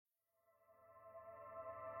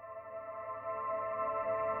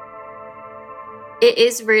It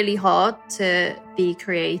is really hard to be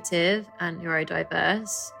creative and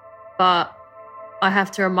neurodiverse, but I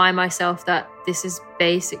have to remind myself that this is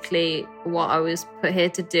basically what I was put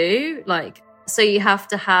here to do. So you have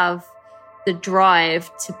to have the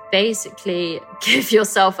drive to basically give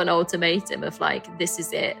yourself an ultimatum of this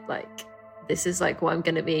is it. This is what I'm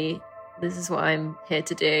going to be. This is what I'm here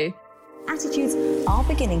to do. Attitudes are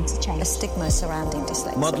beginning to change. A stigma surrounding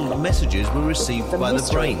dyslexia. Muddled messages were received by the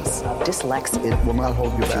brain. Dyslexia. It will not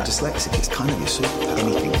hold you back. If you're dyslexic, it's kind of your superpower.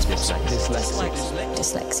 Anything is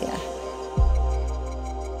Dyslexia.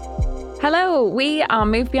 Hello, we are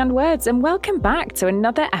Move Beyond Words and welcome back to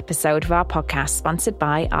another episode of our podcast sponsored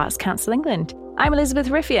by Arts Council England. I'm Elizabeth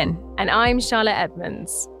Riffian. And I'm Charlotte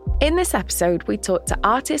Edmonds. In this episode, we talk to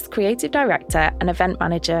artist, creative director and event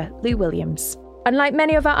manager Lou Williams. Unlike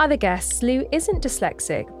many of our other guests, Lou isn't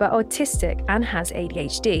dyslexic, but autistic and has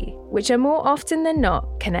ADHD, which are more often than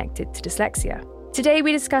not connected to dyslexia. Today,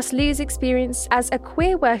 we discuss Lou's experience as a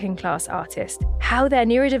queer working class artist, how their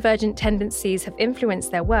neurodivergent tendencies have influenced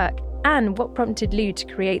their work, and what prompted Lou to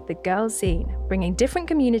create the Girls Zine, bringing different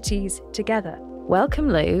communities together. Welcome,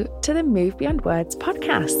 Lou, to the Move Beyond Words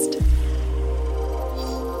podcast.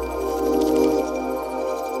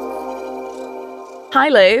 Hi,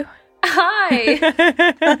 Lou. Hi.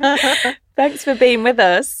 Thanks for being with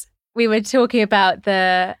us. We were talking about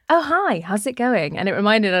hi, how's it going? And it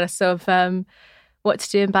reminded us of What to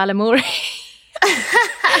Do in Balamory.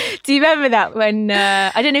 Do you remember that when,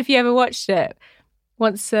 I don't know if you ever watched it.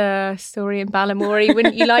 What's a story in Balamory?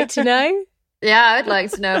 Wouldn't you like to know? Yeah, I'd like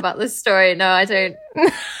to know about this story. No, I don't.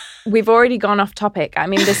 We've already gone off topic. I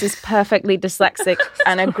mean, this is perfectly dyslexic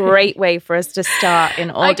and a great way for us to start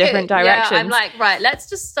in all different directions. Yeah, I'm right, let's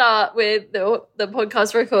just start with the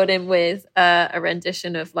podcast recording with a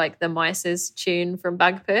rendition of the Mice's tune from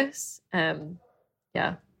Bagpuss.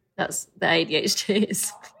 Yeah, that's the ADHD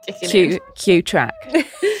is kicking in. Cue track.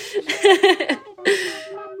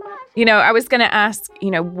 I was going to ask,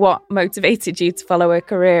 what motivated you to follow a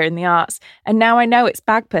career in the arts? And now I know it's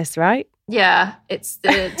Bagpuss, right? Yeah, it's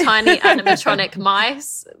the tiny animatronic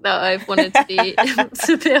mice that I've wanted to be able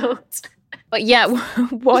to build. But yeah,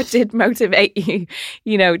 what did motivate you,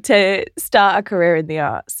 to start a career in the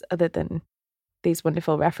arts other than these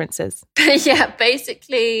wonderful references? Yeah,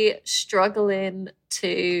 basically struggling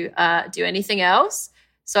to do anything else.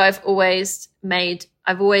 So I've always made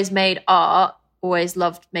art, always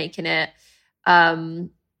loved making it. And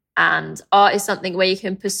art is something where you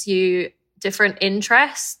can pursue different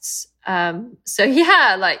interests. So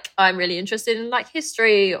yeah, I'm really interested in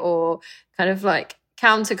history or kind of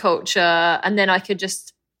counterculture, and then I could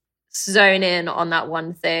just zone in on that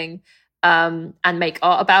one thing and make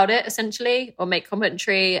art about it essentially, or make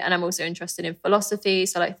commentary. And I'm also interested in philosophy,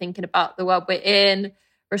 so thinking about the world we're in,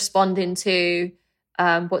 responding to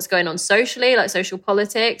what's going on socially, social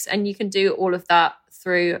politics, and you can do all of that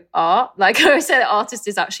through art. I always say, the artist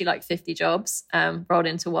is actually 50 jobs rolled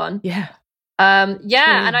into one. Yeah.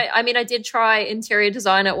 And I did try interior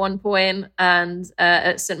design at one point, and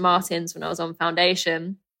at St. Martin's when I was on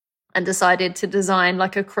foundation, and decided to design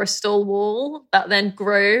a crystal wall that then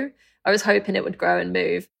grew. I was hoping it would grow and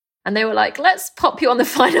move. And they were like, let's pop you on the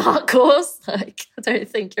fine art course. I don't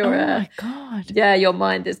think you're... Oh my God. Yeah, your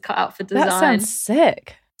mind is cut out for design. That sounds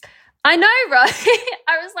sick. I know, right?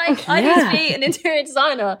 I was like, I need to be an interior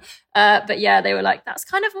designer. But yeah, they were like, that's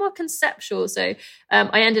kind of more conceptual. So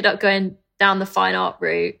I ended up going down the fine art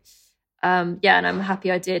route. And I'm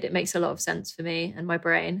happy I did. It makes a lot of sense for me and my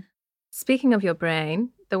brain. Speaking of your brain,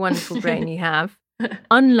 the wonderful brain you have,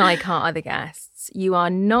 unlike our other guests, you are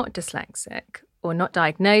not dyslexic or not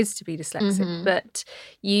diagnosed to be dyslexic, but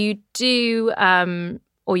you do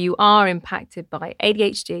or you are impacted by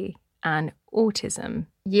ADHD and autism.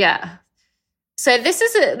 Yeah. So this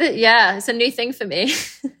is it's a new thing for me.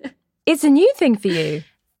 It's a new thing for you?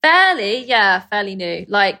 Fairly new,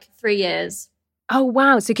 3 years. Oh,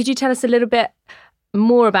 wow. So could you tell us a little bit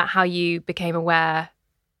more about how you became aware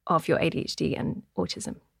of your ADHD and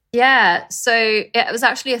autism? Yeah, so it was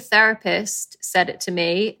actually a therapist said it to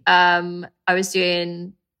me. I was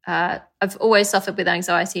doing, I've always suffered with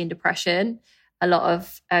anxiety and depression. A lot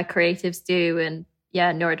of creatives do, and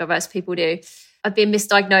neurodiverse people do. I've been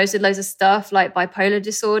misdiagnosed with loads of stuff like bipolar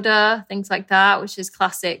disorder, things like that, which is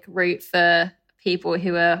classic route for people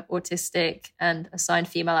who are autistic and assigned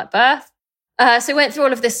female at birth. So I went through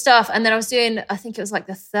all of this stuff, and then I was doing, I think it was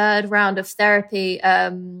the third round of therapy,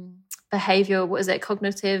 cognitive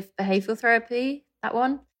behavioral therapy, that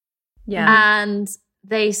one. Yeah. And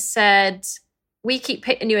they said, we keep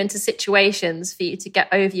putting you into situations for you to get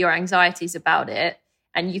over your anxieties about it.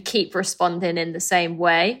 and you keep responding in the same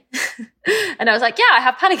way. And I was like, yeah, I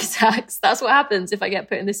have panic attacks. That's what happens if I get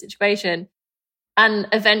put in this situation. And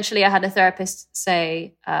eventually I had a therapist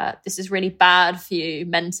say, this is really bad for you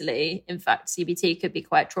mentally. In fact, CBT could be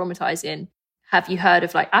quite traumatizing. Have you heard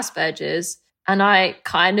of like Asperger's? And I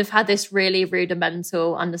kind of had this really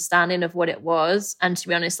rudimental understanding of what it was. And to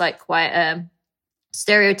be honest, like quite a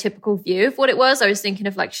stereotypical view of what it was. I was thinking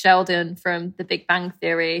of like Sheldon from The Big Bang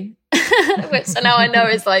Theory, which so now I know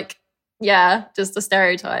is like, yeah, just a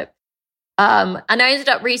stereotype. And I ended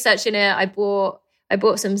up researching it. I bought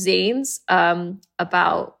some zines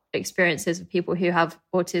about experiences of people who have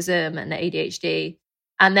autism and ADHD.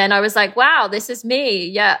 And then I was like, wow, this is me.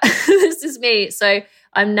 Yeah, this is me. So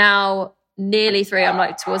I'm now nearly 3. I'm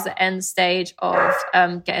like towards the end stage of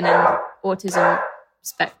getting an autism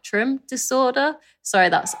spectrum disorder. Sorry,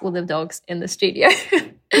 that's all the dogs in the studio.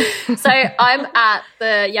 So I'm at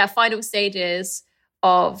the final stages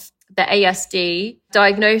of the ASD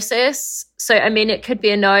diagnosis. So, I mean, it could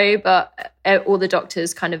be a no, but all the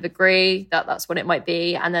doctors kind of agree that that's what it might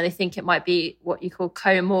be. And then they think it might be what you call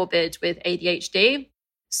comorbid with ADHD.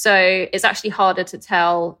 So it's actually harder to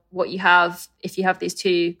tell what you have if you have these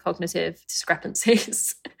two cognitive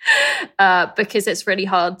discrepancies because it's really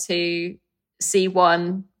hard to see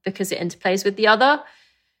one because it interplays with the other.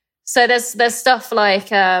 So there's stuff like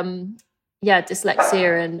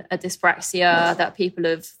dyslexia and a dyspraxia that people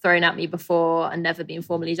have thrown at me before and never been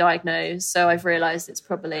formally diagnosed. So I've realized it's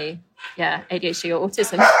probably ADHD or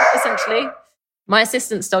autism essentially. My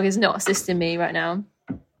assistant's dog is not assisting me right now.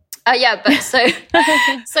 But so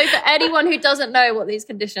for anyone who doesn't know what these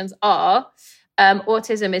conditions are,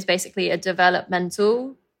 autism is basically a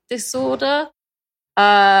developmental disorder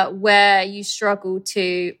where you struggle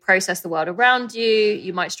to process the world around you.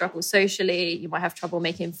 You might struggle socially. You might have trouble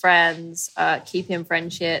making friends, keeping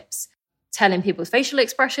friendships, telling people's facial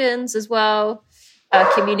expressions as well,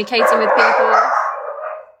 communicating with people.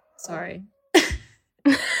 Sorry.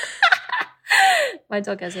 My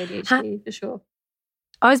dog has ADHD for sure.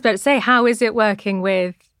 I was about to say, how is it working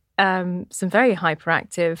with some very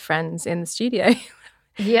hyperactive friends in the studio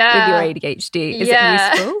with your ADHD? Is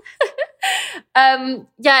it useful?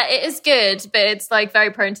 It is good, but it's like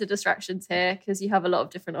very prone to distractions here because you have a lot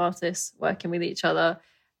of different artists working with each other.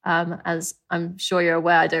 As I'm sure you're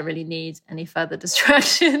aware, I don't really need any further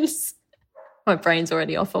distractions. My brain's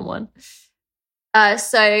already off on one.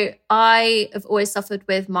 So I have always suffered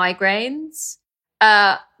with migraines.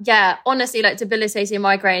 Honestly, like debilitating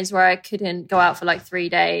migraines where I couldn't go out for like 3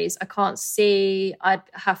 days. I can't see. I'd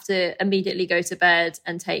have to immediately go to bed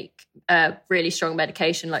and take really strong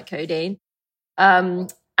medication like codeine.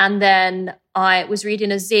 And then I was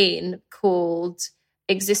reading a zine called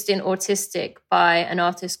Existing Autistic by an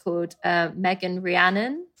artist called Megan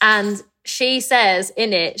Rhiannon. And she says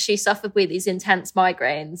in it, she suffered with these intense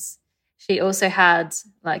migraines. She also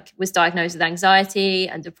was diagnosed with anxiety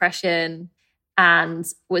and depression. And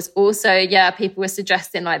was also, people were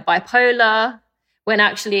suggesting like bipolar, when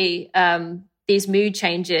actually these mood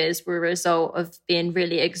changes were a result of being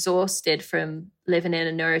really exhausted from living in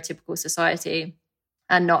a neurotypical society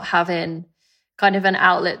and not having kind of an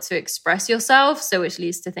outlet to express yourself. So which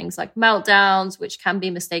leads to things like meltdowns, which can be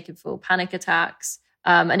mistaken for panic attacks.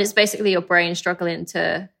 And it's basically your brain struggling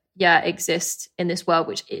to, exist in this world,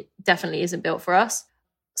 which it definitely isn't built for us.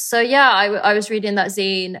 So I was reading that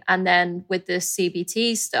zine, and then with the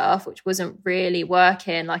CBT stuff, which wasn't really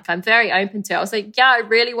working, like I'm very open to it. I was like, I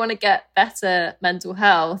really want to get better mental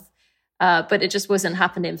health, but it just wasn't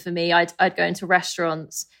happening for me. I'd go into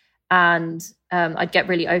restaurants and I'd get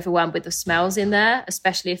really overwhelmed with the smells in there,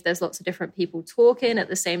 especially if there's lots of different people talking at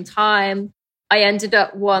the same time. I ended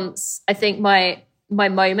up once, I think my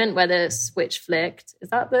moment where the switch flicked, is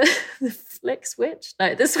that the flick switch?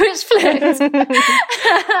 No, the switch flicked.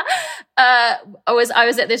 I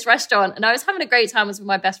was at this restaurant and I was having a great time. I was with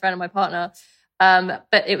my best friend and my partner,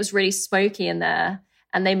 but it was really smoky in there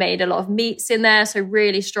and they made a lot of meats in there, so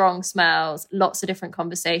really strong smells, lots of different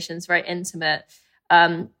conversations, very intimate.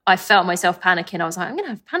 I felt myself panicking. I was like, I'm going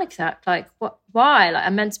to have a panic attack. Like, what? Why? Like,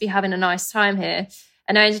 I'm meant to be having a nice time here.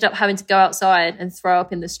 And I ended up having to go outside and throw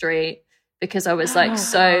up in the street because I was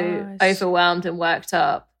overwhelmed and worked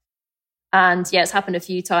up. And it's happened a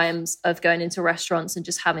few times of going into restaurants and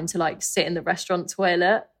just having to like sit in the restaurant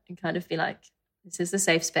toilet and kind of be like, this is the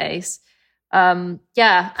safe space. And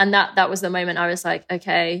that was the moment I was like,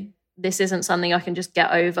 okay, this isn't something I can just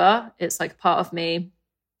get over. It's like part of me.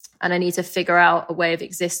 And I need to figure out a way of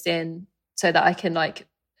existing so that I can like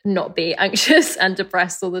not be anxious and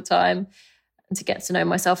depressed all the time and to get to know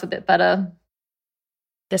myself a bit better.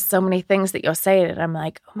 There's so many things that you're saying and I'm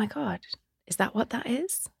like, oh my God, is that what that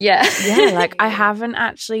is? Yeah. Yeah, like I haven't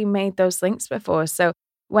actually made those links before. So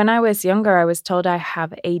when I was younger, I was told I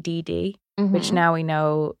have ADD, which now we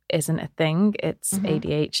know isn't a thing. It's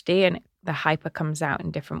ADHD, and the hyper comes out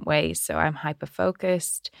in different ways. So I'm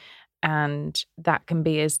hyper-focused, and that can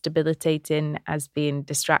be as debilitating as being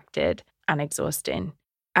distracted and exhausting.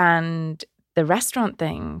 And the restaurant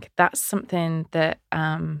thing, that's something that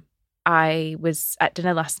I was at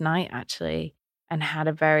dinner last night, actually, and had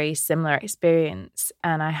a very similar experience.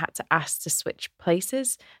 And I had to ask to switch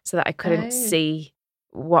places so that I couldn't see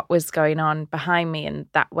what was going on behind me. And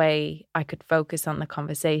that way I could focus on the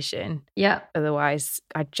conversation. Yeah. Otherwise,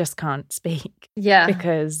 I just can't speak. Yeah.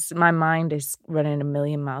 Because my mind is running a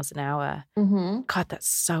million miles an hour. God, that's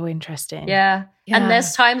so interesting. Yeah. And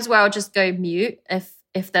there's times where I'll just go mute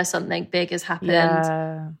if there's something big has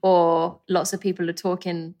happened or lots of people are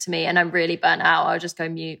talking to me and I'm really burnt out, I'll just go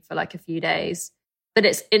mute for like a few days. But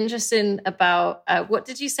it's interesting about, what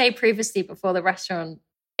did you say previously before the restaurant?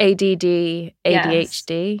 ADD,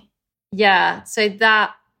 ADHD. Yes. Yeah. So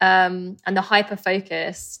that, and the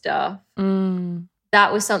hyper-focus stuff,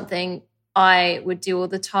 that was something I would do all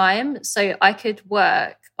the time. So I could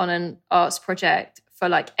work on an arts project for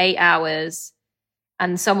like 8 hours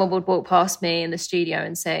and someone would walk past me in the studio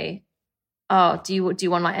and say, oh, do you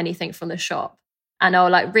want like anything from the shop? And I'll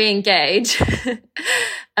like re-engage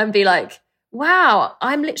and be like, wow,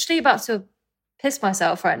 I'm literally about to piss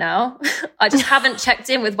myself right now. I just haven't checked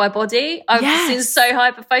in with my body. I've been so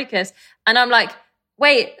hyper-focused. And I'm like,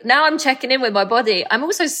 wait, now I'm checking in with my body. I'm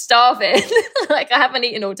also starving. Like I haven't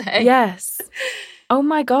eaten all day. Yes. Oh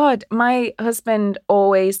my God. My husband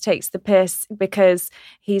always takes the piss because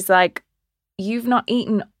he's like, you've not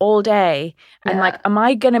eaten all day. And like, am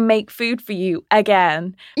I going to make food for you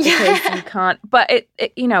again? Because you can't. But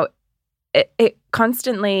it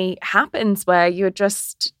constantly happens where you're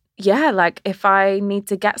just, like if I need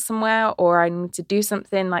to get somewhere or I need to do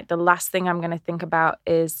something, like the last thing I'm going to think about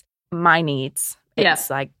is my needs.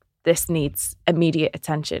 It's like, this needs immediate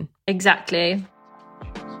attention. Exactly.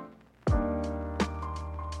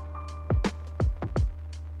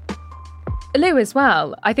 Lou, as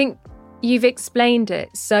well, I think you've explained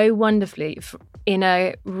it so wonderfully in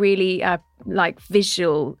a really like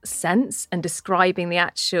visual sense and describing the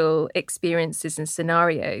actual experiences and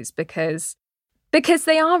scenarios because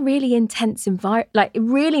they are really intense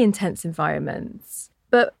environments.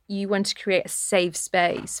 But you want to create a safe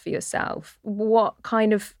space for yourself. What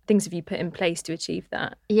kind of things have you put in place to achieve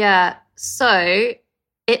that? Yeah, so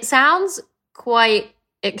it sounds quite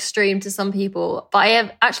extreme to some people, but I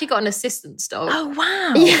have actually got an assistance dog. Oh,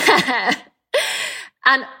 wow. Yeah.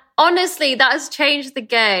 And honestly, that has changed the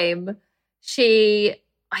game. I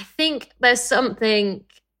think there's something,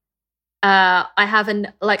 I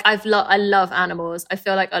love animals. I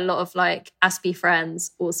feel like a lot of like Aspie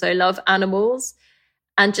friends also love animals.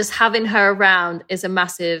 And just having her around is a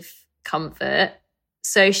massive comfort.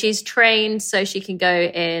 So she's trained so she can go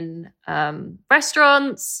in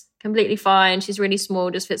restaurants, completely fine. She's really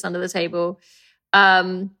small, just fits under the table.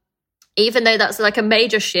 Even though that's like a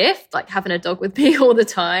major shift, like having a dog with me all the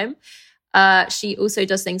time. She also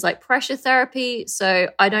does things like pressure therapy. So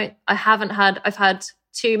I've had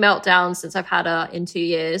 2 meltdowns since I've had her in 2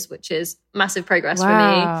 years, which is massive progress for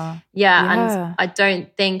me. Yeah. And I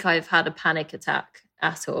don't think I've had a panic attack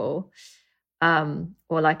at all,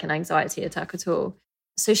 or like an anxiety attack at all.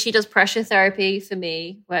 So she does pressure therapy for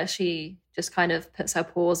me, where she just kind of puts her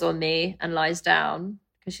paws on me and lies down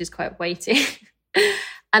because she's quite weighty.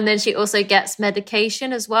 And then she also gets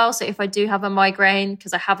medication as well. So if I do have a migraine,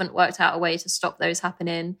 because I haven't worked out a way to stop those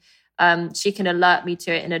happening, she can alert me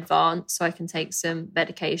to it in advance so I can take some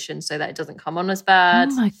medication so that it doesn't come on as bad.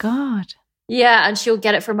 Oh my God. Yeah, and she'll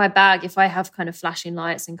get it from my bag if I have kind of flashing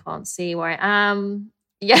lights and can't see where I am.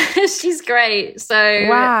 Yeah, she's great. So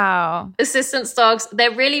wow. Assistance dogs,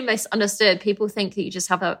 they're really misunderstood. People think that you just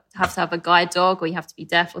have to have a guide dog or you have to be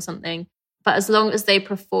deaf or something. But as long as they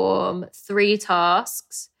perform 3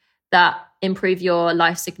 tasks that improve your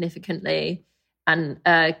life significantly and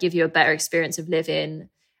give you a better experience of living,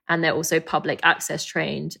 and they're also public access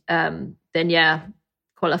trained, then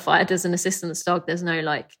qualified as an assistance dog. There's no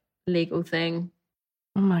like legal thing.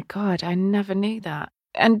 Oh my God, I never knew that.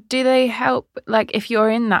 And do they help, like if you're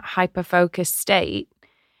in that hyper-focused state,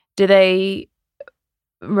 do they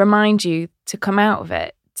remind you to come out of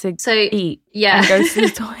it, to eat and go to the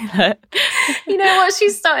toilet? You know what she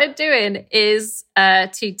started doing is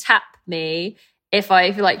to tap me if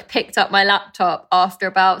I've like picked up my laptop after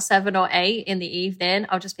about 7 or 8 in the evening.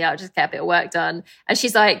 I'll just get a bit of work done. And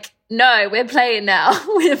she's like, No, we're playing now.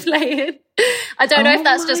 We're playing. I don't know if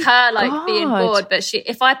that's just her like being bored, but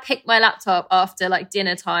if I pick my laptop after like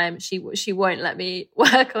dinner time, she won't let me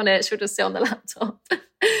work on it. She'll just sit on the laptop. Maybe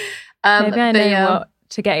I know what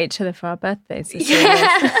to get each other for our birthdays.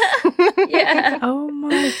 Yeah. Oh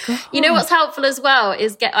my God. You know what's helpful as well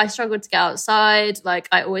is I struggle to get outside. Like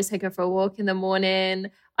I always take her for a walk in the morning.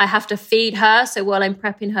 I have to feed her. So while I'm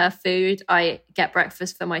prepping her food, I get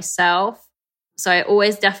breakfast for myself. So I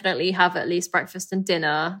always definitely have at least breakfast and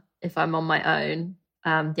dinner if I'm on my own.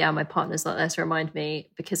 My partner's not there to remind me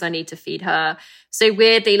because I need to feed her. So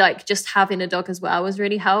weirdly, like just having a dog as well has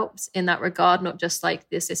really helped in that regard, not just like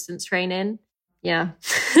the assistance training. Yeah.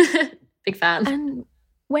 Big fan. And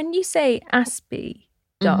when you say Aspie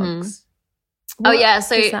dogs, what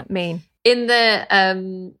does that mean? In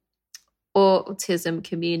the autism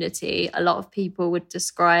community, a lot of people would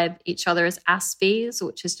describe each other as Aspies,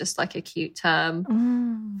 which is just like a cute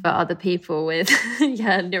term for other people with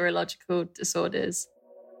neurological disorders.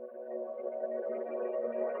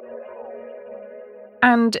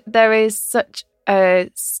 And there is such a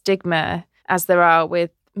stigma, as there are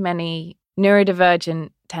with many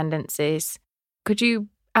neurodivergent tendencies. Could you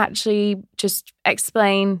actually just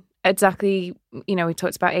explain exactly, we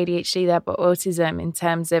talked about ADHD there, but autism in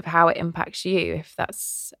terms of how it impacts you, if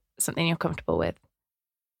that's something you're comfortable with?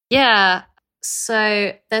 Yeah.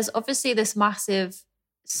 So there's obviously this massive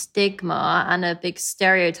stigma and a big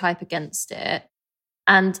stereotype against it.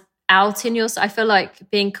 And outing yourself, I feel like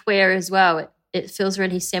being queer as well, it feels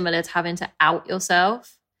really similar to having to out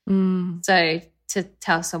yourself. So to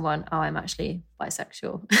tell someone, oh, I'm actually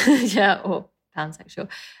bisexual, or pansexual.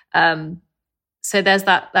 So there's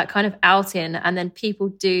that kind of outing, and then people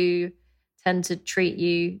do tend to treat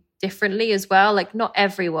you differently as well. Like not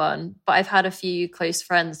everyone, but I've had a few close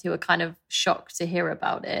friends who are kind of shocked to hear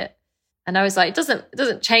about it. And I was like, it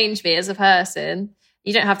doesn't change me as a person.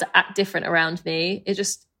 You don't have to act different around me. It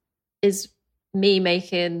just is me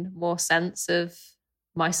making more sense of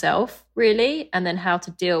myself, really, and then how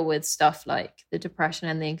to deal with stuff like the depression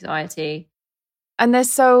and the anxiety. And they're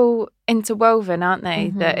so interwoven, aren't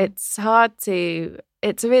they? That it's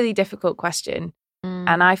a really difficult question.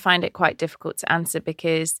 And I find it quite difficult to answer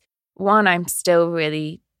because, one, I'm still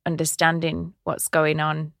really understanding what's going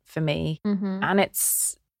on for me. And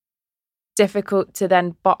it's difficult to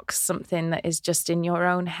then box something that is just in your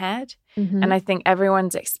own head. And I think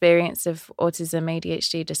everyone's experience of autism,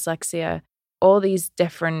 ADHD, dyslexia, all these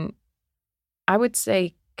different, I would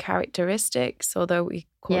say, characteristics, although we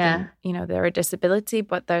call them, they're a disability,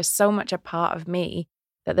 but they're so much a part of me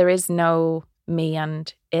that there is no me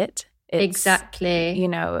and it. It's, exactly.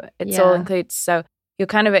 It's all included. So you're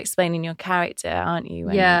kind of explaining your character, aren't you?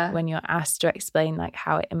 When you're asked to explain like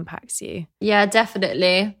how it impacts you. Yeah,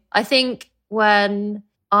 definitely. I think when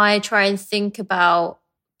I try and think about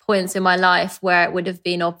points in my life where it would have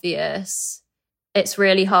been obvious, it's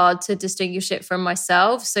really hard to distinguish it from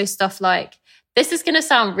myself. So stuff like, this is going to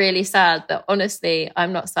sound really sad, but honestly,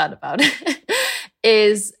 I'm not sad about it,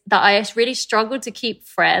 is that I really struggle to keep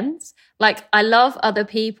friends. Like I love other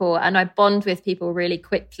people and I bond with people really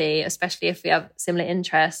quickly, especially if we have similar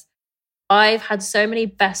interests. I've had so many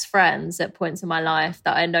best friends at points in my life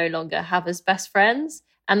that I no longer have as best friends.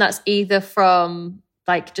 And that's either from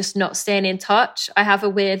like just not staying in touch. I have a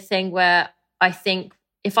weird thing where I think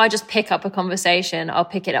if I just pick up a conversation, I'll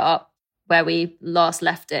pick it up where we last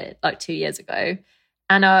left it like 2 years ago,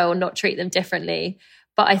 and I will not treat them differently.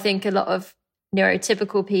 But I think a lot of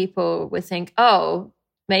neurotypical people would think, oh,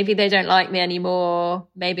 maybe they don't like me anymore.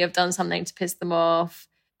 Maybe I've done something to piss them off.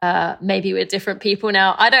 Maybe we're different people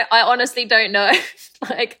now. I honestly don't know.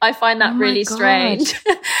 Like I find that really strange.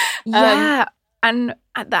 Yeah. And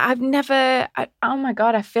I've never, oh my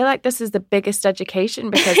God, I feel like this is the biggest education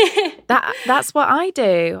because that's what I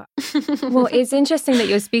do. Well, it's interesting that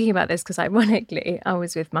you're speaking about this because ironically, I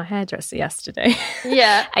was with my hairdresser yesterday.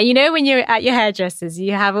 Yeah. And when you're at your hairdresser's,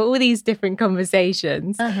 you have all these different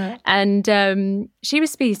conversations. And she was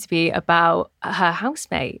speaking to me about her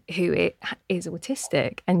housemate who is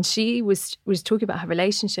autistic. And she was talking about her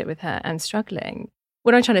relationship with her and struggling.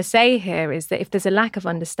 What I'm trying to say here is that if there's a lack of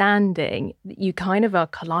understanding, you kind of are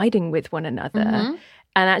colliding with one another.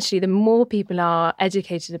 And actually, the more people are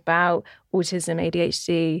educated about autism,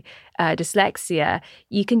 ADHD, dyslexia,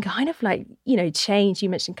 you can kind of change. You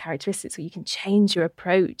mentioned characteristics, or you can change your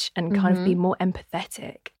approach and kind of be more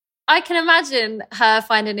empathetic. I can imagine her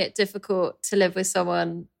finding it difficult to live with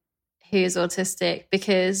someone who's autistic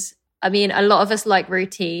because, I mean, a lot of us like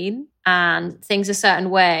routine and things a certain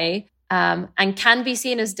way. And can be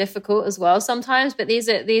seen as difficult as well sometimes, but these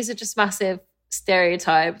are just massive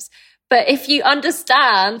stereotypes. But if you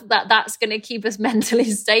understand that that's going to keep us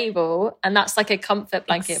mentally stable and that's like a comfort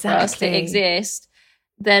blanket for us to exist,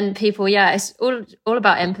 then people, it's all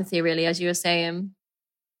about empathy, really, as you were saying.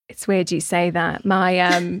 It's weird you say that.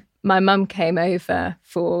 My mum came over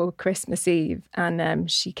for Christmas Eve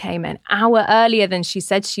and she came an hour earlier than she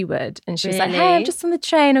said she would. And she was like, hey, I'm just on the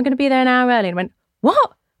train. I'm going to be there an hour early. And I went,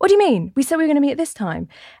 what? What do you mean? We said we were going to meet at this time.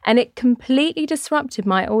 And it completely disrupted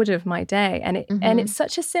my order of my day. And it's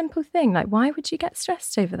such a simple thing. Like, why would you get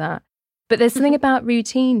stressed over that? But there's something about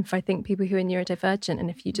routine for, I think, people who are neurodivergent. And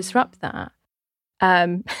if you disrupt that,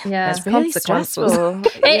 it's really stressful.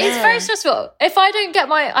 It's very stressful. If I don't get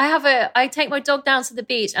I take my dog down to the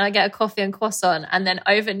beach and I get a coffee and croissant, and then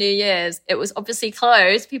over New Year's it was obviously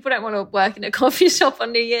closed. People don't want to work in a coffee shop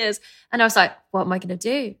on New Year's, and I was like, what am I going to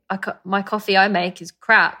do? My coffee I make is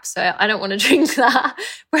crap, so I don't want to drink that.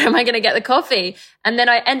 Where am I going to get the coffee? And then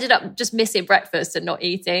I ended up just missing breakfast and not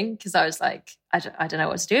eating because I was like, I don't know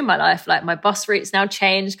what to do in my life. Like, my bus route's now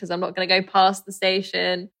changed because I'm not going to go past the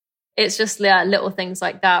station. It's just little things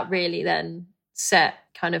like that really then set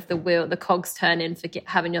kind of the cogs turning for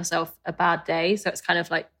having yourself a bad day. So it's kind of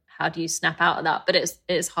like, how do you snap out of that? But it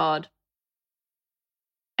is hard.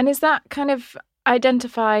 And is that kind of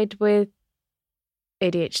identified with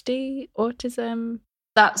ADHD, autism?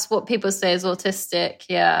 That's what people say is autistic,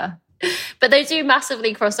 yeah. But they do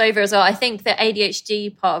massively cross over as well. I think the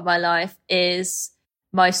ADHD part of my life is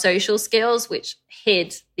my social skills, which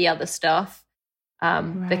hid the other stuff.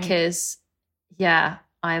 Because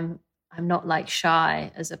I'm not like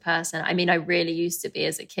shy as a person. I mean, I really used to be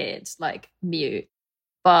as a kid, like mute.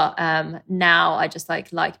 But now I just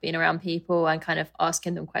like being around people and kind of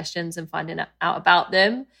asking them questions and finding out about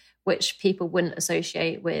them, which people wouldn't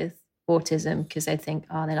associate with autism because they think,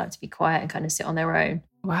 they like to be quiet and kind of sit on their own.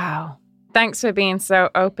 Wow. Thanks for being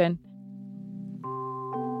so open.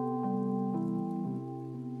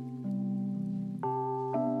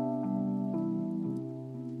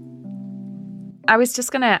 I was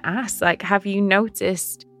just going to ask, like, have you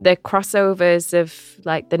noticed the crossovers of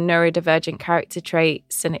like the neurodivergent character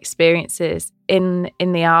traits and experiences in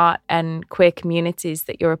the art and queer communities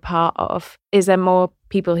that you're a part of? Is there more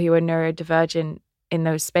people who are neurodivergent in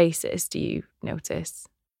those spaces, do you notice?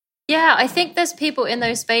 Yeah, I think there's people in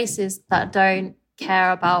those spaces that don't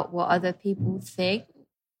care about what other people think,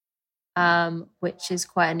 which is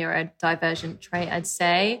quite a neurodivergent trait, I'd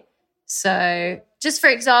say. So just for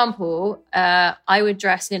example, I would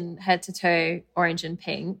dress in head to toe orange and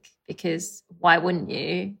pink because why wouldn't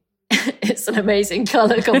you? It's an amazing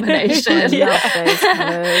colour combination.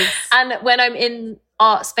 And when I'm in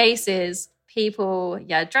art spaces, people,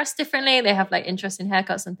 dress differently. They have like interesting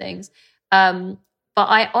haircuts and things. But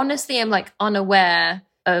I honestly am like unaware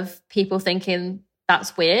of people thinking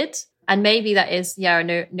that's weird. And maybe that is, a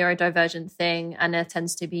neurodivergent thing. And there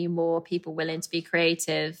tends to be more people willing to be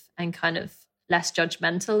creative and kind of less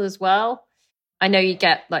judgmental as well. I know you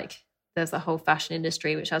get like, there's the whole fashion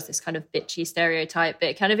industry, which has this kind of bitchy stereotype,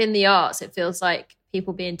 but kind of in the arts, it feels like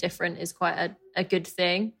people being different is quite a good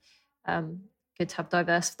thing. Good to have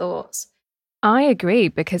diverse thoughts. I agree,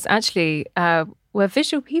 because actually we're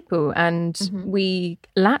visual people and we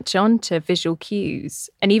latch on to visual cues.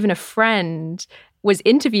 And even a friend was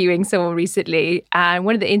interviewing someone recently and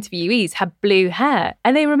one of the interviewees had blue hair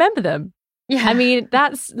and they remember them. Yeah. I mean,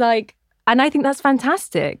 that's like, and I think that's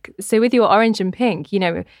fantastic. So with your orange and pink,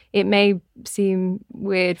 it may seem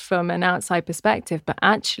weird from an outside perspective, but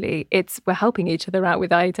actually we're helping each other out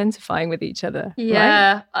with identifying with each other.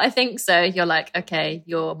 Yeah, right? I think so. You're like, okay,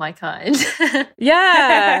 you're my kind.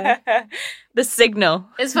 Yeah. The signal.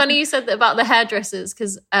 It's funny you said that about the hairdressers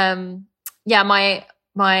because,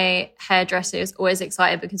 my hairdresser is always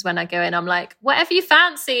excited because when I go in, I'm like, whatever you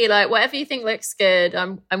fancy, like whatever you think looks good,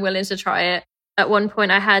 I'm willing to try it. At one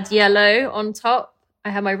point I had yellow on top. I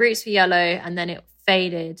had my roots for yellow and then it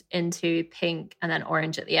faded into pink and then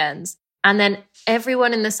orange at the ends. And then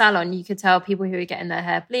everyone in the salon, you could tell people who were getting their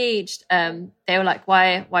hair bleached, they were like,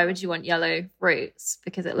 why would you want yellow roots?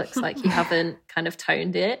 Because it looks like you haven't kind of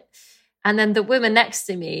toned it. And then the woman next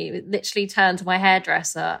to me literally turned to my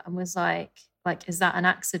hairdresser and was like, is that an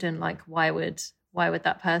accident? Like, why would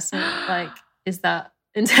that person, like, is that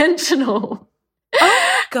intentional?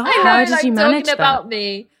 Oh God. I know, how did you manage talking that? about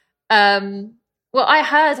me. Well, I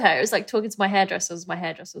heard her. It was like talking to my hairdresser as my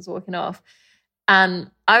hairdresser was walking off.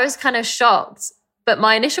 And I was kind of shocked. But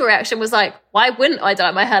my initial reaction was like, why wouldn't I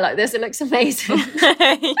dye my hair like this? It looks amazing.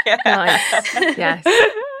 Nice. Yes.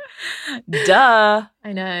 Duh.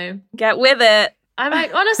 I know. Get with it. I'm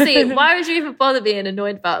like, honestly, why would you even bother being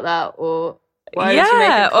annoyed about that? Or why would you make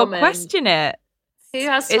a comment? Or question it. Who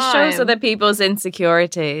has time? It shows other people's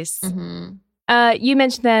insecurities. Mm-hmm. You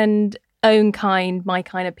mentioned then own kind, my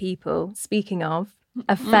kind of people. Speaking of,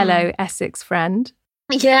 a fellow Essex friend.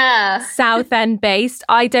 Yeah. Southend based.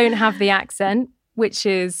 I don't have the accent, which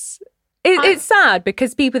is... It's sad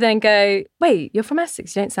because people then go, wait, you're from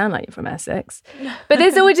Essex? You don't sound like you're from Essex. But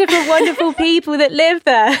there's all different wonderful people that live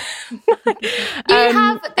there. You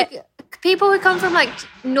have... people who come from like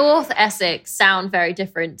North Essex sound very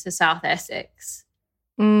different to South Essex.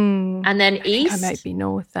 And then East. I might be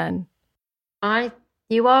North then.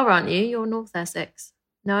 You are, aren't you? You're North Essex.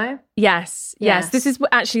 No? Yes. This is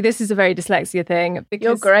a very dyslexia thing.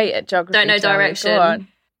 You're great at geography. Don't know direction. Go on.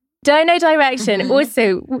 Don't know direction.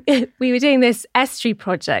 Also, we were doing this estuary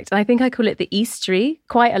project, and I think I call it the Eastery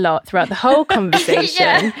quite a lot throughout the whole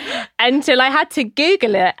conversation until I had to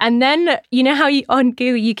Google it. And then, you know how on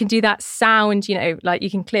Google you can do that sound, you know, like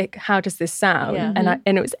you can click, how does this sound? Yeah.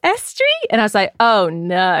 And it was estuary. And I was like, oh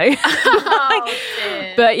no.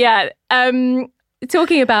 But yeah,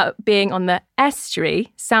 talking about being on the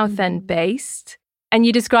estuary, Southend based, and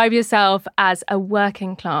you describe yourself as a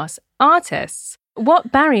working class artist.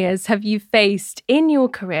 What barriers have you faced in your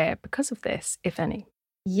career because of this, if any?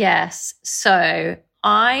 Yes. So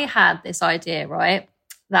I had this idea, right,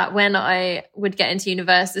 that when I would get into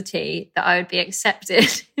university, that I would be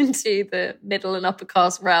accepted into the middle and upper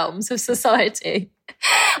class realms of society.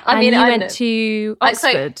 I went to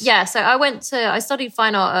Oxford. So I studied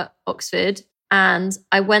fine art at Oxford, and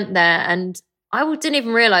I went there, and I didn't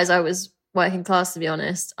even realise I was working class, to be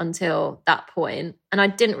honest, until that point. And I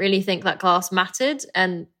didn't really think that class mattered.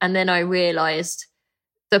 And then I realised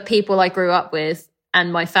the people I grew up with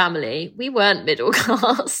and my family, we weren't middle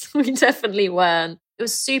class. We definitely weren't. It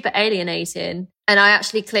was super alienating. And I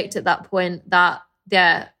actually clicked at that point that,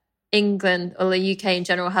 England or the UK in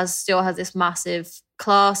general still has this massive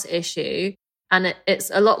class issue. And it's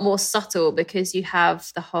a lot more subtle because you have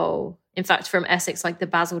the whole, in fact, from Essex, like the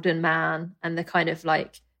Basildon man and the kind of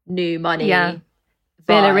like new money. Yeah.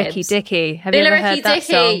 Billericay-Dicky. Have you ever heard that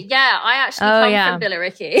song? Yeah, I actually come from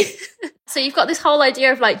Billericay. So you've got this whole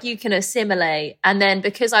idea of like you can assimilate. And then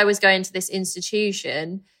because I was going to this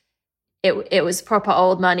institution, it was proper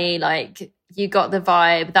old money. Like you got the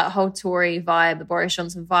vibe, that whole Tory vibe, the Boris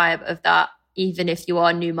Johnson vibe of that. Even if you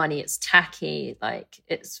are new money, it's tacky. Like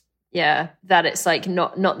it's, that it's like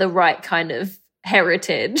not the right kind of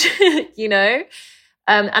heritage, you know?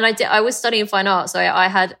 And I was studying fine art, so I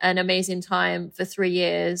had an amazing time for 3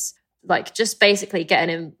 years, like just basically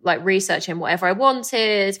getting in, like researching whatever I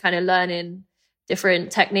wanted, kind of learning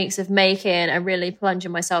different techniques of making and really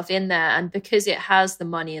plunging myself in there. And because it has the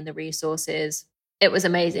money and the resources, it was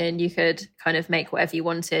amazing. You could kind of make whatever you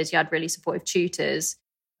wanted. You had really supportive tutors.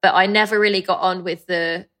 But I never really got on with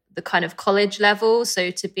the kind of college level.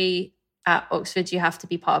 So to be at Oxford, you have to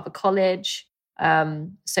be part of a college.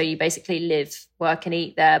 So you basically live, work and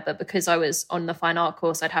eat there. But because I was on the fine art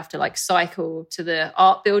course, I'd have to like cycle to the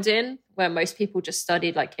art building where most people just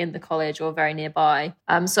studied like in the college or very nearby.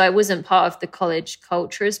 So I wasn't part of the college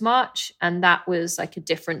culture as much. And that was like a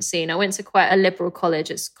different scene. I went to quite a liberal college.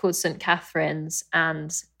 It's called St. Catherine's.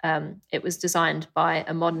 And it was designed by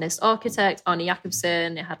a modernist architect, Arne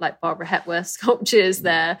Jacobsen. It had like Barbara Hepworth sculptures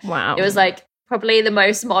there. Wow. It was like probably the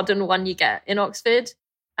most modern one you get in Oxford.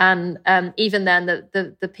 And even then,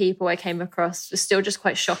 the people I came across were still just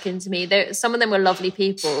quite shocking to me. Some of them were lovely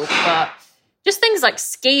people, but just things like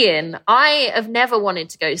skiing. I have never wanted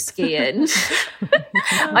to go skiing.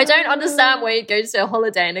 I don't understand why you go to a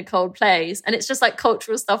holiday in a cold place. And it's just like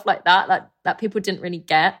cultural stuff like that people didn't really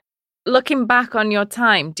get. Looking back on your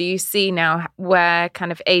time, do you see now where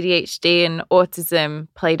kind of ADHD and autism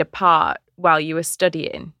played a part while you were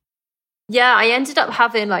studying? Yeah, I ended up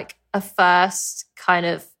having like a first kind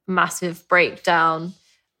of massive breakdown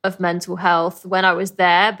of mental health when I was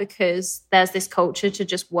there, because there's this culture to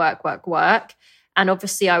just work. And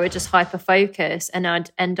obviously I would just hyper focus and I'd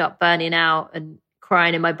end up burning out and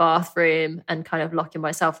crying in my bathroom and kind of locking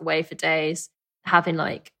myself away for days, having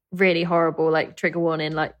like really horrible, like trigger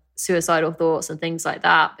warning, like suicidal thoughts and things like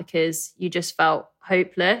that, because you just felt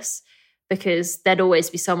hopeless, because there'd always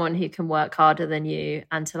be someone who can work harder than you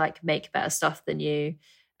and to like make better stuff than you.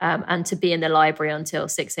 And to be in the library until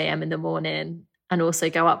 6 a.m. in the morning and also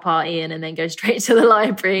go out partying and then go straight to the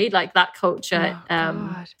library. Like that culture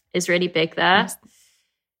is really big there. Yes.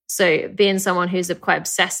 So being someone who's quite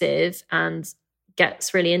obsessive and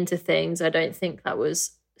gets really into things, I don't think that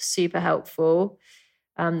was super helpful.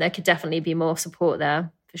 There could definitely be more support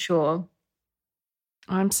there for sure.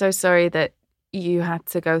 I'm so sorry that you had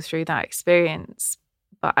to go through that experience,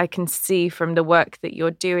 but I can see from the work that you're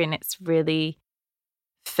doing, it's really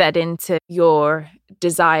fed into your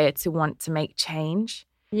desire to want to make change.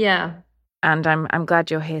 Yeah. And I'm glad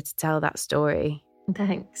you're here to tell that story.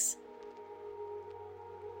 Thanks.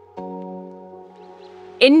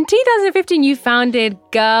 In 2015, you founded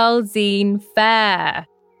Girl Zine Fair.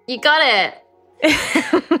 You got it.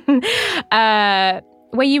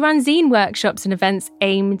 Where you run zine workshops and events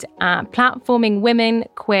aimed at platforming women,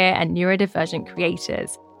 queer and neurodivergent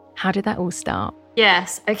creators. How did that all start?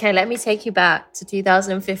 Yes. Okay, let me take you back to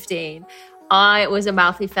 2015. I was a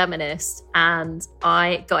mouthy feminist and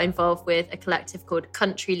I got involved with a collective called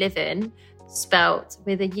Country Living, spelt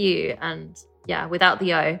with a U and without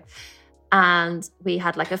the O. And we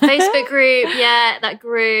had like a Facebook group, that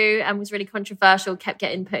grew and was really controversial, kept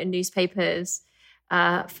getting put in newspapers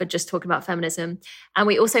for just talking about feminism. And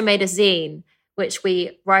we also made a zine, which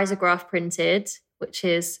we risograph printed, which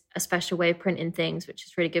is a special way of printing things, which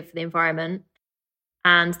is really good for the environment.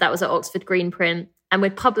 And that was at Oxford Green Print. And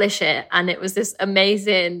we'd publish it. And it was this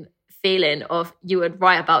amazing feeling of you would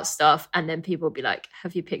write about stuff and then people would be like,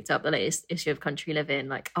 have you picked up the latest issue of Country Living?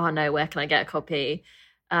 Like, oh no, where can I get a copy?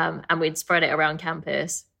 And we'd spread it around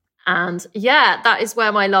campus. And that is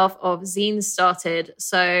where my love of zines started.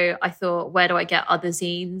 So I thought, where do I get other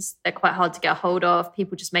zines? They're quite hard to get a hold of.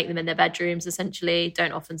 People just make them in their bedrooms, essentially,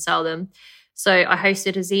 don't often sell them. So I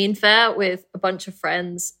hosted a zine fair with a bunch of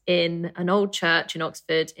friends in an old church in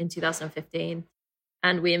Oxford in 2015.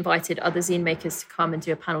 And we invited other zine makers to come and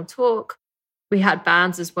do a panel talk. We had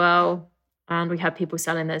bands as well. And we had people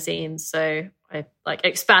selling their zines. So I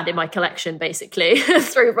expanded my collection basically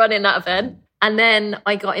through running that event. And then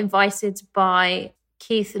I got invited by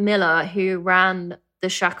Keith Miller, who ran the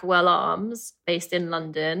Shacklewell Arms based in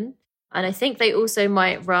London. And I think they also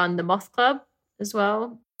might run the Moth Club as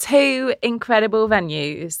well. 2 incredible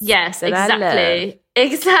venues. Yes, exactly.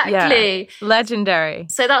 Exactly. Yeah, legendary.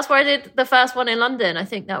 So that's where I did the first one in London. I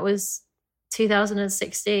think that was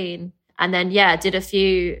 2016. And then, did a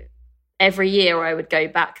few every year. I would go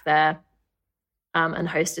back there and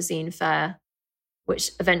host a zine fair,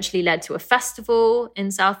 which eventually led to a festival in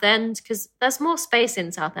Southend, because there's more space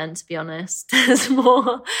in Southend, to be honest. There's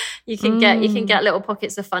more you can get little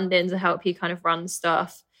pockets of funding to help you kind of run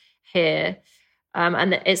stuff here.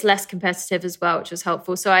 And it's less competitive as well, which was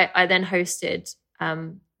helpful. So I then hosted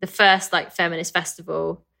the first feminist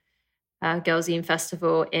festival, Girl Zine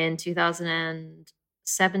Festival in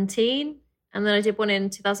 2017. And then I did one in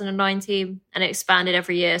 2019 and it expanded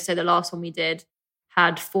every year. So the last one we did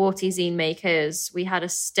had 40 zine makers. We had a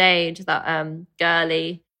stage that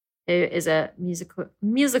Girly, who is a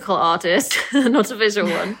musical artist, not a visual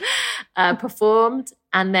one, performed.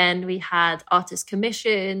 And then we had artist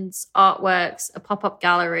commissions, artworks, a pop-up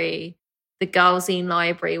gallery, the Girl Zine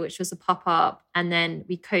Library, which was a pop-up. And then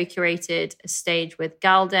we co-curated a stage with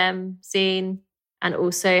Galdem Zine and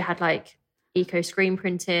also had eco screen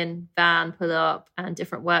printing, van pull-up and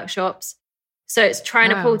different workshops. So it's trying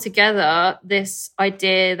to pull together this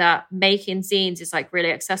idea that making zines is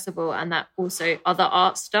really accessible and that also other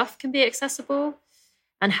art stuff can be accessible.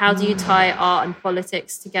 And how do you tie art and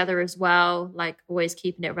politics together as well? Always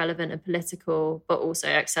keeping it relevant and political, but also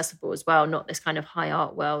accessible as well. Not this kind of high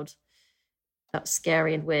art world that's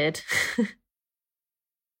scary and weird.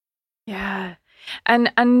 Yeah.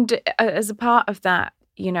 And as a part of that,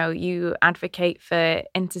 you advocate for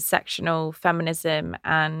intersectional feminism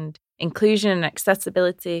and inclusion and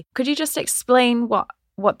accessibility. Could you just explain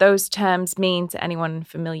what those terms mean to anyone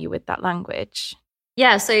familiar with that language?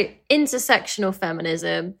 Yeah, so intersectional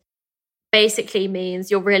feminism basically means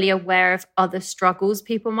you're really aware of other struggles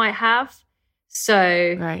people might have.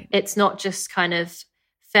 So It's not just kind of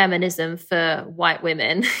feminism for white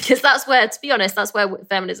women, because that's where, to be honest, that's where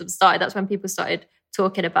feminism started. That's when people started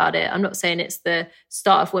talking about it. I'm not saying it's the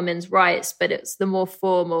start of women's rights, but it's the more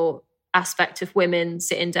formal aspect of women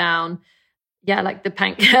sitting down, like the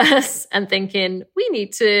Pankhurst, and thinking, we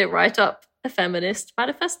need to write up a feminist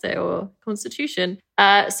manifesto or constitution.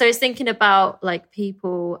 So it's thinking about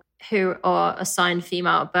people who are assigned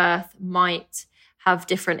female at birth might have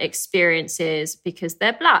different experiences because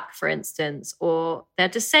they're Black, for instance, or they're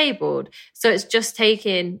disabled. So it's just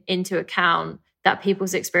taking into account that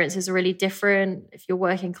people's experiences are really different. If you're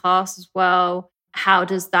working class as well, how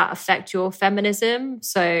does that affect your feminism?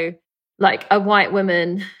 So a white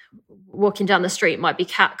woman walking down the street might be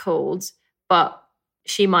catcalled, but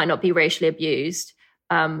she might not be racially abused.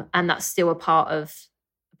 And that's still a part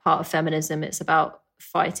of feminism. It's about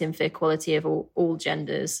fighting for equality of all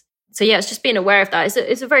genders. So it's just being aware of that.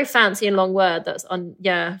 It's a very fancy and long word that's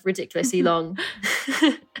ridiculously long.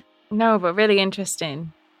 No, but really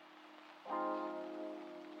interesting.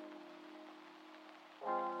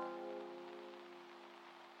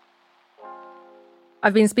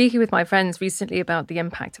 I've been speaking with my friends recently about the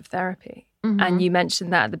impact of therapy. And you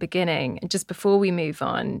mentioned that at the beginning. And just before we move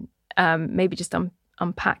on, maybe just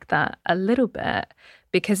unpack that a little bit,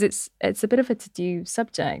 because it's a bit of a to-do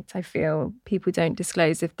subject. I feel people don't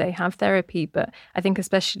disclose if they have therapy, but I think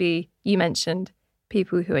especially you mentioned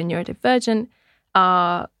people who are neurodivergent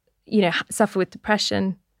are, suffer with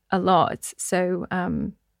depression a lot. So,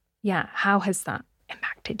 how has that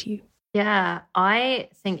impacted you? Yeah, I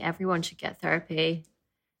think everyone should get therapy.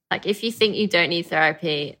 Like, if you think you don't need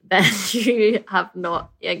therapy, then you have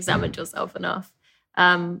not examined yourself enough.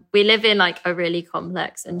 We live in like a really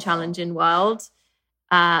complex and challenging world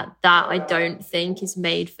that I don't think is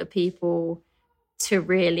made for people to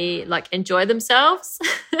really like enjoy themselves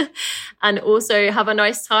and also have a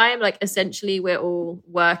nice time. Like, essentially, we're all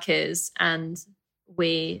workers and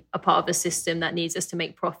we are part of a system that needs us to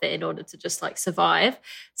make profit in order to just like survive.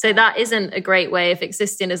 So that isn't a great way of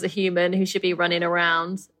existing as a human who should be running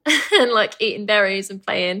around and like eating berries and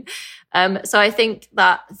playing. So I think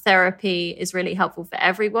that therapy is really helpful for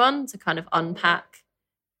everyone to kind of unpack,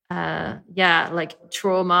 like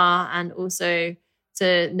trauma, and also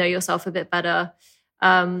to know yourself a bit better.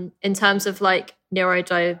 In terms of like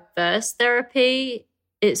neurodiverse therapy,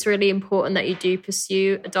 it's really important that you do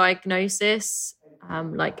pursue a diagnosis.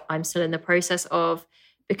 Like I'm still in the process of,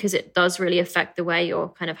 because it does really affect the way you're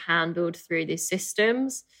kind of handled through these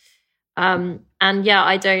systems. And yeah,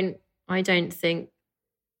 I don't think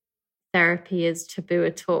therapy is taboo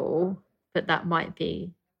at all, but that might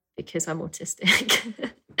be because I'm autistic.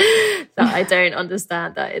 That I don't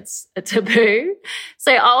understand that it's a taboo.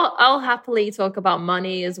 So I'll happily talk about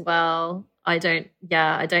money as well. I don't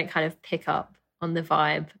kind of pick up on the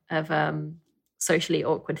vibe of socially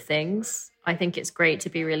awkward things. I think it's great to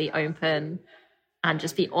be really open and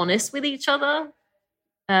just be honest with each other.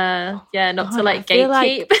 Not to like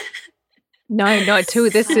gatekeep. No, not too.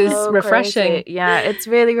 This is refreshing. Crazy. Yeah, it's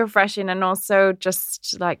really refreshing, and also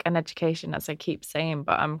just like an education, as I keep saying.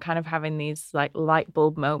 But I'm kind of having these like light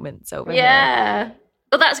bulb moments over here. Yeah.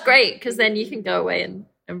 Well, that's great, because then you can go away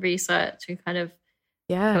and research and kind of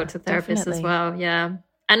talk to therapists as well. Yeah.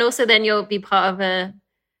 And also then you'll be part of a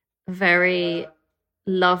very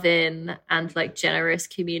loving and like generous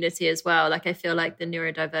community as well. Like I feel like the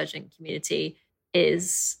neurodivergent community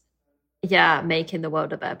is making the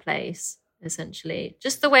world a better place, essentially.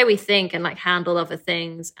 Just the way we think and like handle other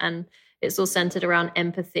things, and it's all centered around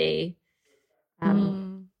empathy,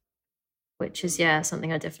 which is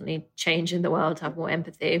something I definitely change in the world, to have more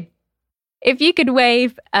empathy. If you could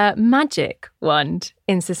wave a magic wand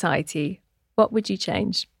in society, what would you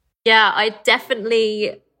change? Yeah, I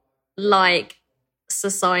definitely like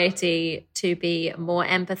society to be more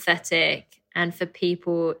empathetic and for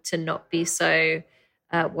people to not be so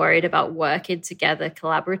worried about working together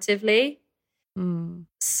collaboratively.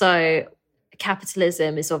 So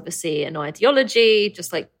capitalism is obviously an ideology,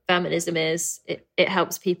 just like feminism is. It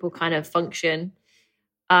helps people kind of function.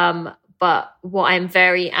 But what I'm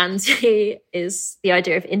very anti is the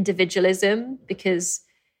idea of individualism, because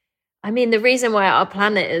I mean, the reason why our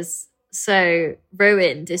planet is so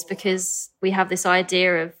ruined is because we have this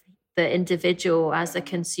idea of the individual as a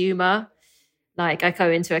consumer. Like I go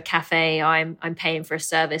into a cafe, I'm paying for a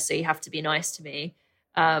service, so you have to be nice to me.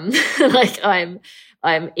 Like I'm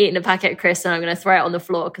eating a packet of crisps and I'm going to throw it on the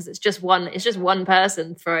floor because it's just one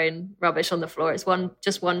person throwing rubbish on the floor. It's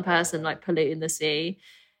just one person like polluting the sea.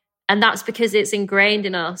 And that's because it's ingrained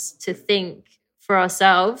in us to think for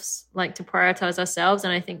ourselves, like to prioritize ourselves.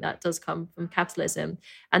 And I think that does come from capitalism.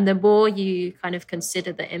 And the more you kind of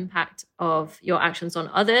consider the impact of your actions on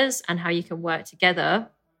others and how you can work together,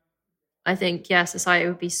 I think, society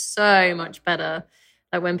would be so much better,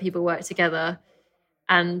 like when people work together.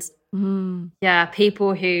 And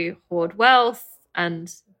people who hoard wealth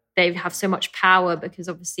and they have so much power, because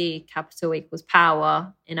obviously capital equals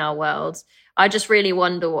power in our world. I just really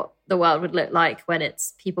wonder what the world would look like when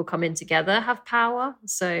it's people coming together have power.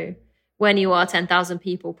 So when you are 10,000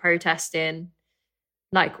 people protesting,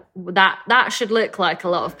 like that should look like a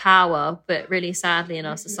lot of power. But really sadly in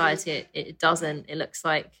our society, it doesn't. It looks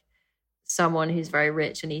like someone who's very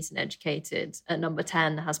rich and easily educated at number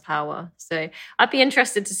 10 has power. So I'd be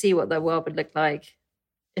interested to see what the world would look like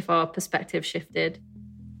if our perspective shifted.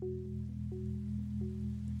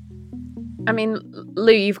 I mean,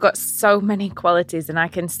 Lou, you've got so many qualities, and I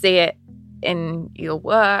can see it in your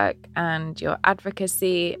work and your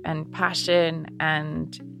advocacy and passion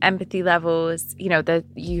and empathy levels. You know,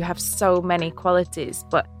 you have so many qualities.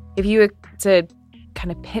 But if you were to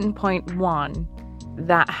kind of pinpoint one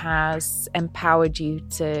that has empowered you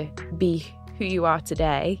to be who you are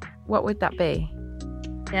today, what would that be?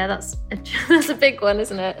 Yeah, that's a big one,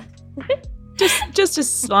 isn't it? Just a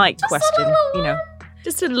slight question,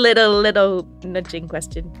 just a little nudging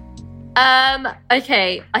question.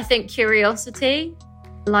 Okay, I think curiosity.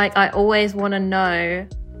 Like, I always want to know.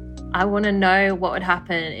 I want to know what would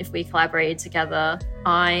happen if we collaborated together.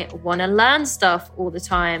 I want to learn stuff all the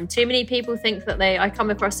time. Too many people think that I come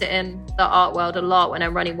across it in the art world a lot when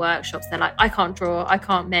I'm running workshops. They're like, I can't draw, I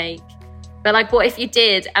can't make. But like, what if you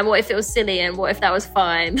did? And what if it was silly? And what if that was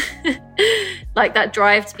fine? Like, that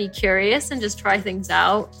drive to be curious and just try things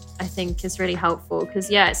out, I think is really helpful.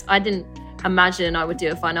 Because I didn't imagine I would do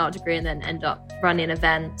a fine art degree and then end up running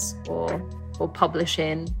events or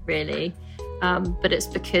publishing, really. But it's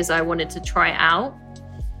because I wanted to try it out.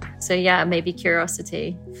 So yeah, maybe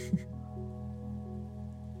curiosity.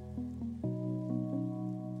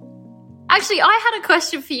 Actually, I had a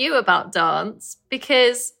question for you about dance,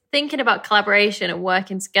 because thinking about collaboration and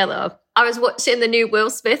working together, I was watching the new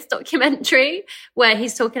Will Smith documentary where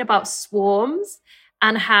he's talking about swarms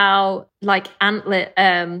and how, like,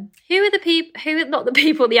 the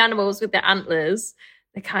animals with their antlers,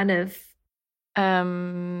 they're kind of...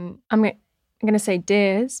 I'm going to say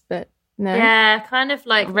deers, but no. Yeah, kind of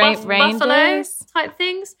like buffalo type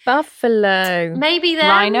things. Buffalo. Maybe they're...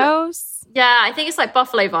 Rhinos? Yeah, I think it's like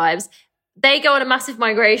buffalo vibes. They go on a massive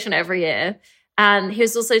migration every year. And he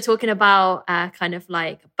was also talking about kind of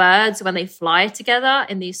like birds when they fly together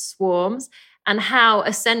in these swarms, and how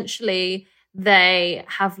essentially they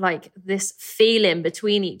have like this feeling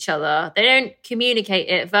between each other. They don't communicate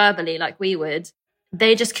it verbally like we would.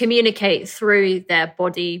 They just communicate through their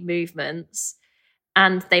body movements,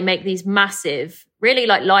 and they make these massive, really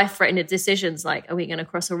like life-threatening decisions, like, are we going to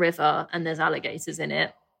cross a river and there's alligators in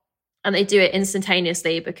it? And they do it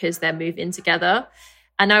instantaneously because they're moving together.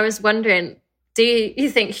 And I was wondering, do you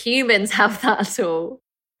think humans have that at all?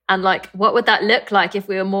 And like, what would that look like if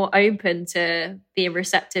we were more open to being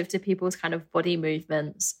receptive to people's kind of body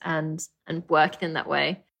movements and working in that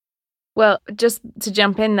way? Well, just to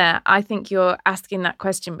jump in there, I think you're asking that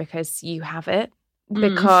question because you have it.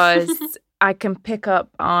 Because I can pick up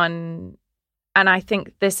on, and I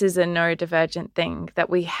think this is a neurodivergent thing, that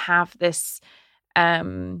we have this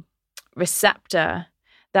receptor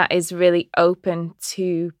that is really open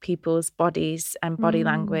to people's bodies and body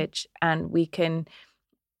language, and we can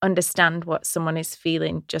understand what someone is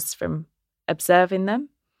feeling just from observing them.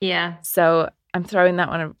 Yeah. So I'm throwing that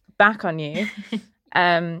one back on you.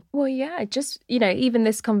 Well, yeah, just, even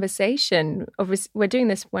this conversation, obviously we're doing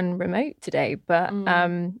this one remote today, but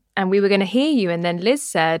and we were going to hear you, and then Liz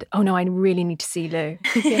said, oh no, I really need to see Lou.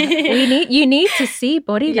 You need to see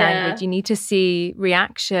body language, you need to see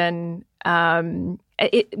reaction.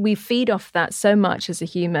 We feed off that so much as a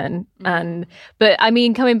human. But I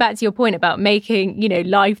mean, coming back to your point about making,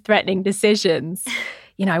 life-threatening decisions,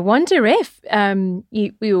 I wonder if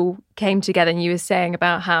we all came together, and you were saying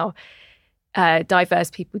about how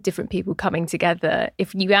diverse people, different people coming together,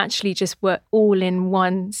 if you actually just were all in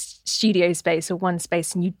one studio space or one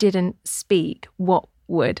space and you didn't speak, what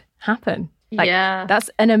would happen? That's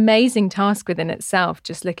an amazing task within itself,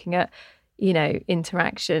 just looking at,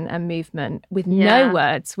 interaction and movement with no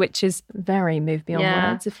words, which is very move beyond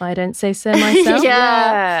words, if I don't say so myself.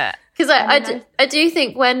 Because I do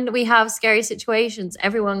think when we have scary situations,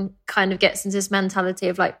 everyone kind of gets into this mentality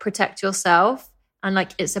of like, protect yourself. And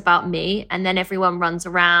like, it's about me. And then everyone runs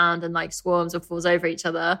around and like swarms or falls over each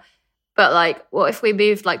other. But like, what if we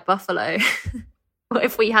moved like buffalo? What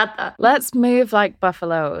if we had that? Let's move like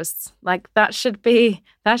buffaloes. Like, that should be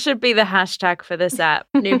the hashtag for this app.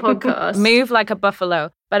 New podcast. Move like a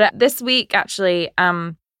buffalo. But this week, actually,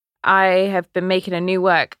 I have been making a new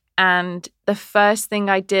work. And the first thing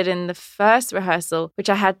I did in the first rehearsal, which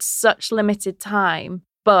I had such limited time,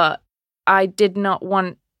 but I did not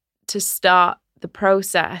want to start the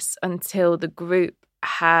process until the group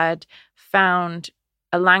had found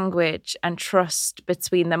a language and trust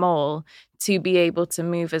between them all to be able to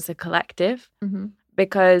move as a collective.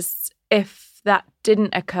 Because if that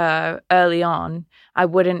didn't occur early on, I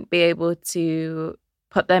wouldn't be able to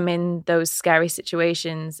put them in those scary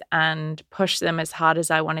situations and push them as hard as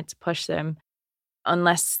I wanted to push them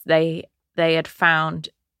unless they had found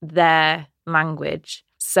their language.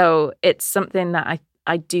 So it's something that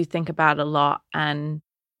I do think about a lot, and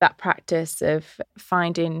that practice of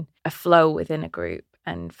finding a flow within a group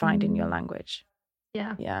and finding your language.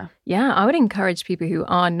 Yeah, I would encourage people who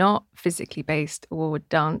are not physically based or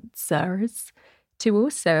dancers to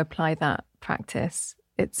also apply that practice.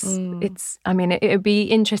 I mean, it would be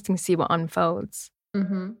interesting to see what unfolds.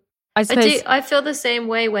 I suppose I feel the same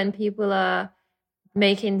way when people are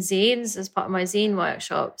making zines as part of my zine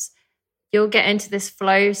workshops. you'll get into this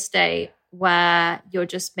flow state where you're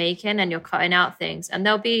just making and you're cutting out things. And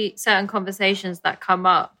there'll be certain conversations that come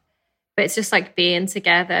up, but it's just like being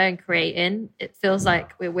together and creating. It feels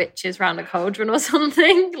like we're witches around a cauldron or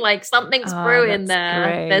something. Like something's brewing there.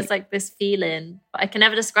 Great. There's like this feeling, but I can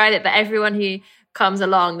never describe it. But everyone who comes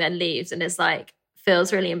along then leaves and is like,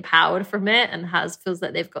 feels really empowered from it and feels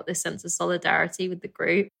like they've got this sense of solidarity with the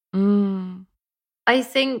group. I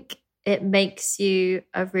think it makes you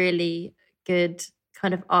a really good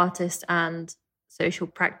kind of artist and social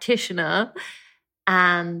practitioner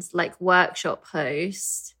and like workshop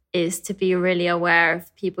host is to be really aware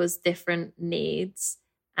of people's different needs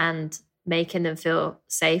and making them feel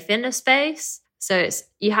safe in a space. So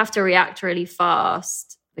you have to react really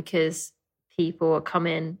fast because people are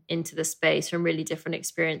coming into the space from really different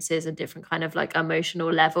experiences and different kind of like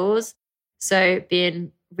emotional levels. So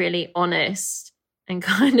being really honest and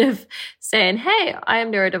kind of saying, hey, I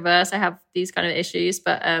am neurodiverse, I have these kind of issues,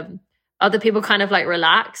 but other people kind of like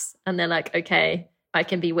relax and they're like, okay, I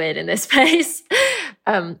can be weird in this space.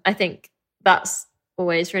 I think that's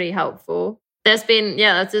always really helpful. There's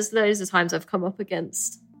loads of times I've come up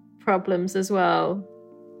against problems as well.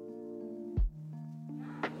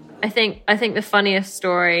 I think the funniest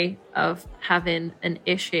story of having an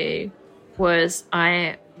issue was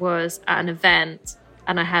I was at an event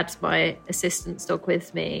and I had my assistant's dog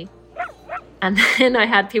with me. And then I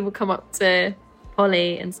had people come up to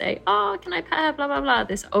Polly and say, oh, can I pet her, blah, blah, blah.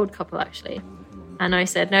 This old couple, actually. And I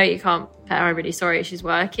said, no, you can't pet her. I'm really sorry. She's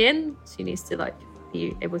working. She needs to like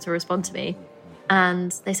be able to respond to me.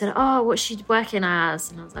 And they said, oh, what's she working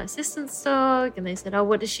as? And I was like, assistant's dog. And they said, oh,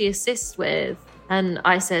 what does she assist with? And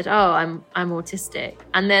I said, oh, I'm autistic.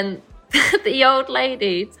 And then the old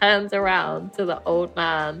lady turns around to the old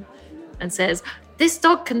man and says, this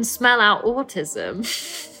dog can smell out autism.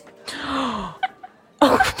 Oh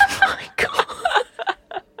my God.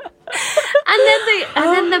 And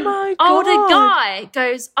then the older guy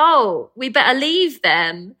goes, oh, we better leave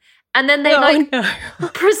then. And then they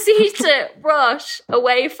proceed to rush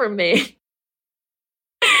away from me.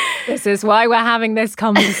 This is why we're having this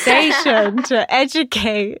conversation, to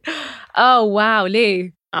educate. Oh, wow,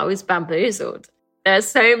 Lou. I was bamboozled. There's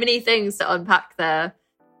so many things to unpack there.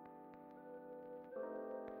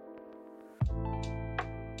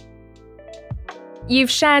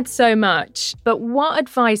 You've shared so much, but what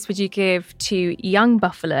advice would you give to young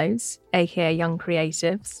buffaloes, aka young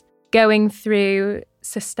creatives, going through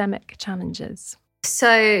systemic challenges?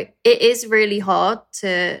 So it is really hard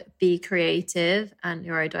to be creative and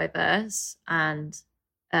neurodiverse and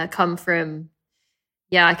I come from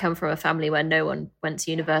a family where no one went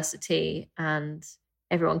to university and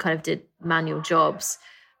everyone kind of did manual jobs.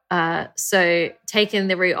 So taking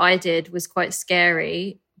the route I did was quite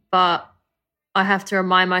scary, but I have to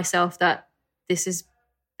remind myself that this is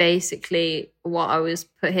basically what I was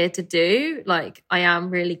put here to do. Like, I am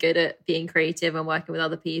really good at being creative and working with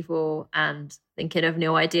other people and thinking of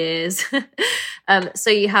new ideas. So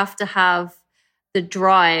you have to have the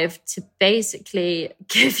drive to basically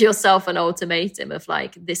give yourself an ultimatum of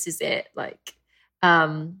like, this is it. Like,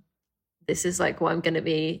 this is like what I'm going to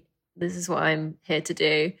be. This is what I'm here to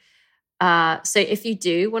do. So if you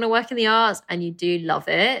do want to work in the arts and you do love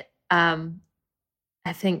it,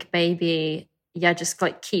 I think maybe, just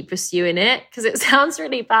like keep pursuing it, because it sounds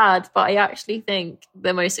really bad, but I actually think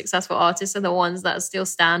the most successful artists are the ones that are still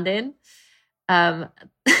standing. And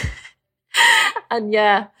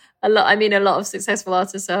a lot of successful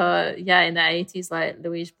artists are, in their 80s, like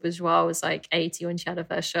Louise Bourgeois was like 80 when she had her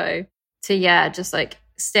first show. So just like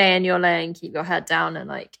stay in your lane, keep your head down, and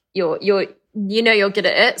like you're good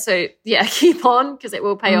at it. So keep on, because it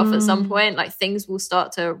will pay off at some point. Like things will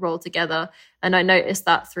start to roll together. And I noticed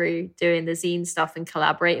that through doing the zine stuff and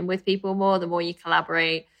collaborating with people more. The more you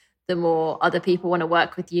collaborate, the more other people want to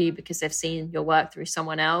work with you because they've seen your work through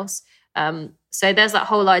someone else. So there's that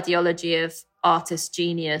whole ideology of artist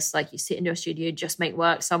genius, like you sit in your studio, just make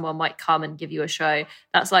work, someone might come and give you a show.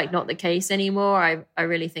 That's like not the case anymore. I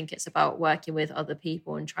really think it's about working with other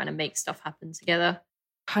people and trying to make stuff happen together.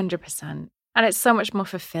 100%. And it's so much more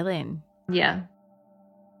fulfilling. Yeah.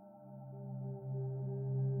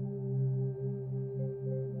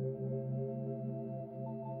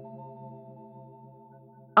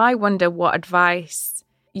 I wonder what advice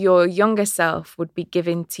your younger self would be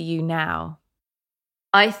giving to you now.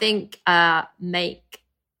 I think make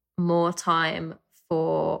more time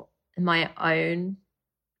for my own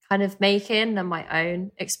kind of making and my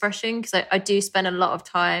own expression, because I do spend a lot of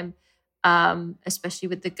time, especially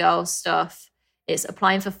with the girls stuff, it's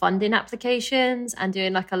applying for funding applications and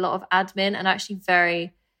doing like a lot of admin, and actually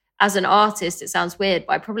very as an artist, it sounds weird,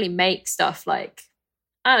 but I probably make stuff like,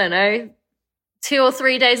 I don't know, 2 or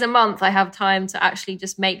 3 days a month. I have time to actually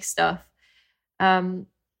just make stuff.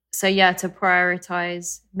 So yeah, to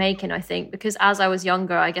prioritize making, I think, because as I was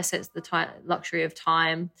younger, I guess it's the luxury of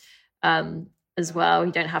time as well.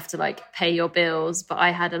 You don't have to like pay your bills, but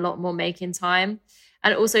I had a lot more making time,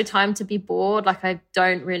 and also time to be bored. Like I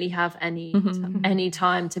don't really have any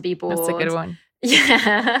time to be bored. That's a good one.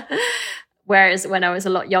 Yeah. Whereas when I was a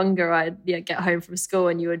lot younger, I'd get home from school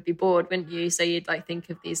and you would be bored, wouldn't you? So you'd like think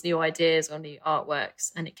of these new ideas or new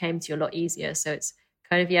artworks, and it came to you a lot easier. So it's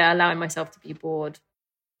kind of, allowing myself to be bored.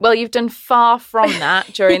 Well, you've done far from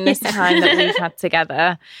that during this time that we've had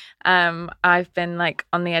together. I've been like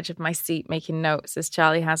on the edge of my seat making notes, as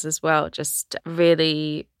Charlie has as well, just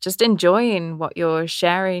really just enjoying what you're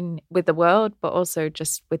sharing with the world, but also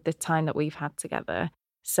just with the time that we've had together.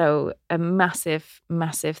 So a massive,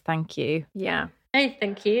 massive thank you. Yeah. Hey,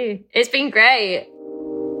 thank you. It's been great.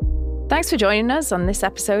 Thanks for joining us on this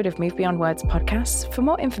episode of Move Beyond Words podcast. For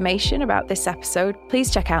more information about this episode,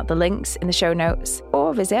 please check out the links in the show notes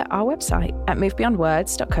or visit our website at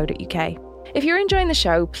movebeyondwords.co.uk. If you're enjoying the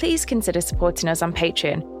show, please consider supporting us on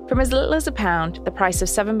Patreon. From as little as £1, the price of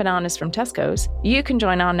 7 bananas from Tesco's, you can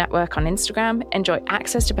join our network on Instagram, enjoy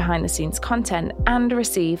access to behind-the-scenes content, and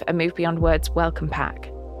receive a Move Beyond Words welcome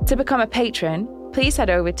pack. To become a patron, please head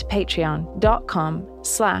over to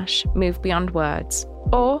patreon.com/movebeyondwords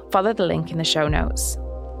or follow the link in the show notes.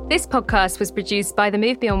 This podcast was produced by the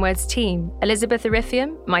Move Beyond Words team, Elizabeth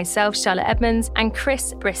Arifian, myself, Charlotte Edmonds, and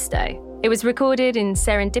Chris Bristow. It was recorded in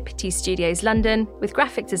Serendipity Studios, London, with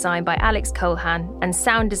graphic design by Alex Colhan and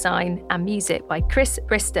sound design and music by Chris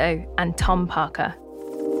Bristow and Tom Parker.